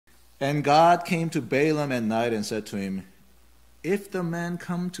And God came to Balaam at night and said to him, if the men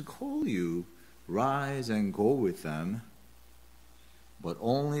come to call you, rise and go with them, but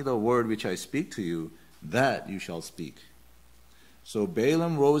only the word which I speak to you, that you shall speak. So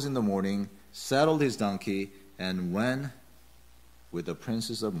Balaam rose in the morning, saddled his donkey, and went with the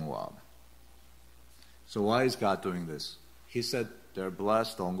princes of Moab. So why is God doing this? He said they're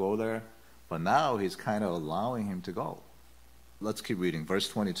blessed, don't go there. But now he's kind of allowing him to go. Let's keep reading. Verse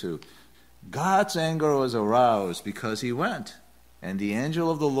 22. God's anger was aroused because he went, and the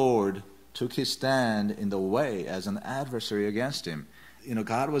angel of the Lord took his stand in the way as an adversary against him.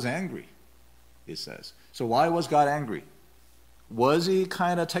 God was angry, it says. So why was God angry? Was he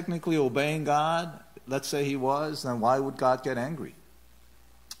kind of technically obeying God? Let's say he was, then why would God get angry?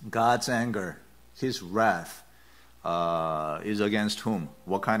 God's anger, his wrath, is against whom?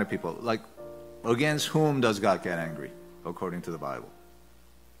 What kind of people? Against whom does God get angry, according to the Bible?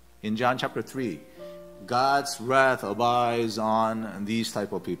 In John chapter 3, God's wrath abides on these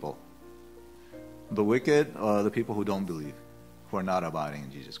type of people. The wicked, the people who don't believe, who are not abiding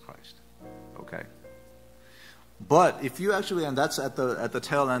in Jesus Christ. Okay? But if you actually, and that's at the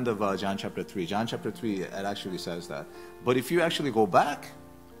tail end of John chapter 3. John chapter 3, it actually says that. But if you actually go back,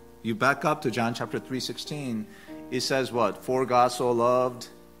 you back up to John chapter 3:16, it says what? For God so loved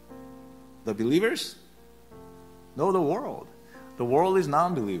the believers? No, the world. The world is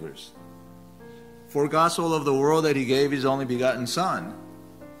non-believers. For God so loved the world that he gave his only begotten Son,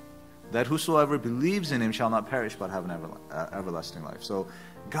 that whosoever believes in him shall not perish but have an everlasting life. So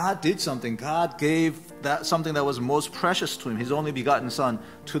God did something. God gave something that was most precious to him, his only begotten Son,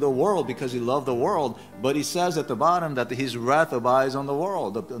 to the world because he loved the world. But he says at the bottom that his wrath abides on the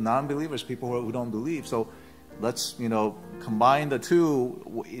world, the non-believers, people who don't believe. So let's combine the two.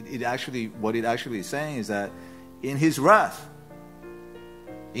 What it actually is saying is that in his wrath,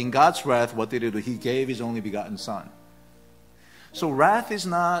 in God's wrath, what did he do? He gave his only begotten Son. So wrath is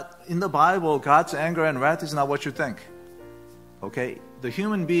not, in the Bible, God's anger and wrath is not what you think. Okay? The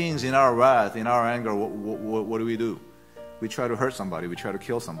human beings in our wrath, in our anger, what do? We try to hurt somebody. We try to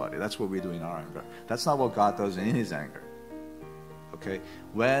kill somebody. That's what we do in our anger. That's not what God does in his anger. Okay?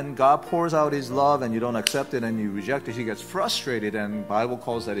 When God pours out his love and you don't accept it and you reject it, he gets frustrated, and the Bible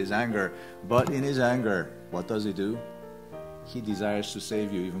calls that his anger. But in his anger, what does he do? He desires to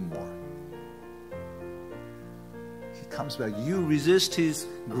save you even more. He comes back. You resist his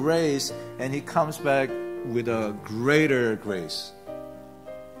grace, and he comes back with a greater grace.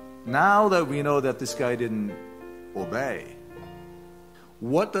 Now that we know that this guy didn't obey,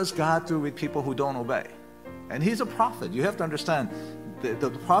 what does God do with people who don't obey? And he's a prophet. You have to understand,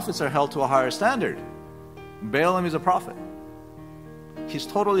 the prophets are held to a higher standard. Balaam is a prophet. He's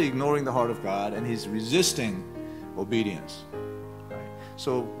totally ignoring the heart of God, and he's resisting obedience. Right?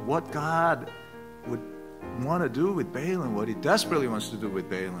 So what God would want to do with Balaam, what he desperately wants to do with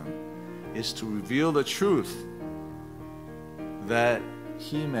Balaam, is to reveal the truth that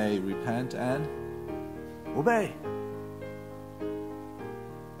he may repent and obey.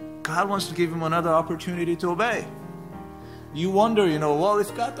 God wants to give him another opportunity to obey. You wonder, well,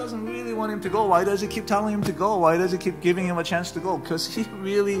 if God doesn't really want him to go, why does he keep telling him to go? Why does he keep giving him a chance to go? Because he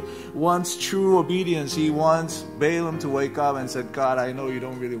really wants true obedience. He wants Balaam to wake up and say, God, I know you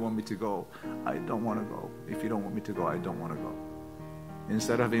don't really want me to go. I don't want to go. If you don't want me to go, I don't want to go.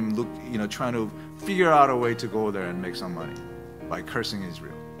 Instead of him trying to figure out a way to go there and make some money by cursing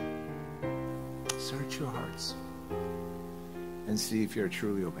Israel. Search your hearts and see if you're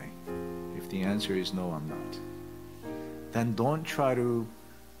truly obeying. If the answer is no, I'm not, then don't try to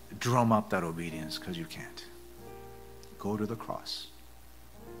drum up that obedience, because you can't. Go to the cross.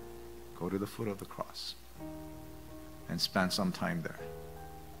 Go to the foot of the cross and spend some time there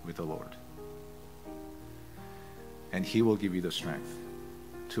with the Lord. And he will give you the strength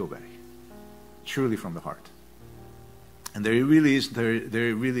to obey, truly from the heart. And there really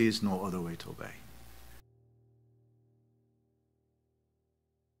is no other way to obey.